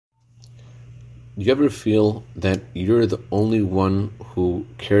Do you ever feel that you're the only one who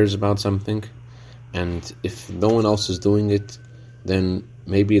cares about something, and if no one else is doing it, then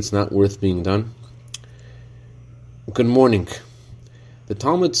maybe it's not worth being done? Good morning. The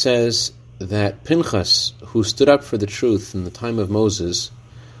Talmud says that Pinchas, who stood up for the truth in the time of Moses,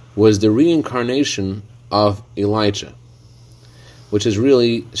 was the reincarnation of Elijah, which is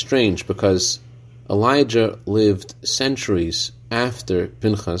really strange because Elijah lived centuries after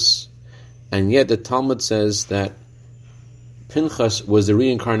Pinchas, and yet the Talmud says that Pinchas was the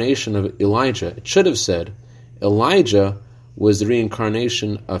reincarnation of Elijah. It should have said Elijah was the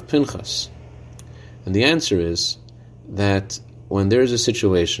reincarnation of Pinchas. And the answer is that when there's a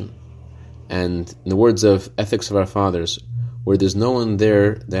situation, and in the words of Ethics of Our Fathers, where there's no one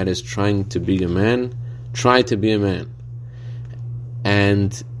there that is trying to be a man, try to be a man.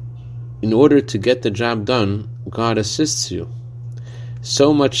 And in order to get the job done, God assists you.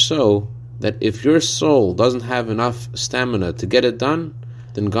 So much so that if your soul doesn't have enough stamina to get it done,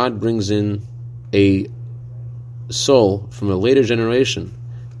 then God brings in a soul from a later generation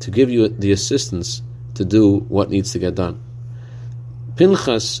to give you the assistance to do what needs to get done.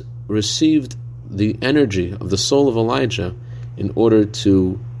 Pinchas received the energy of the soul of Elijah in order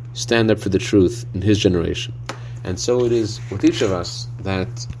to stand up for the truth in his generation. And so it is with each of us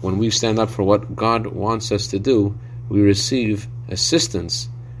that when we stand up for what God wants us to do, we receive assistance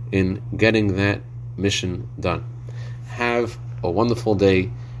in getting that mission done. Have a wonderful day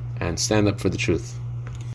and stand up for the truth.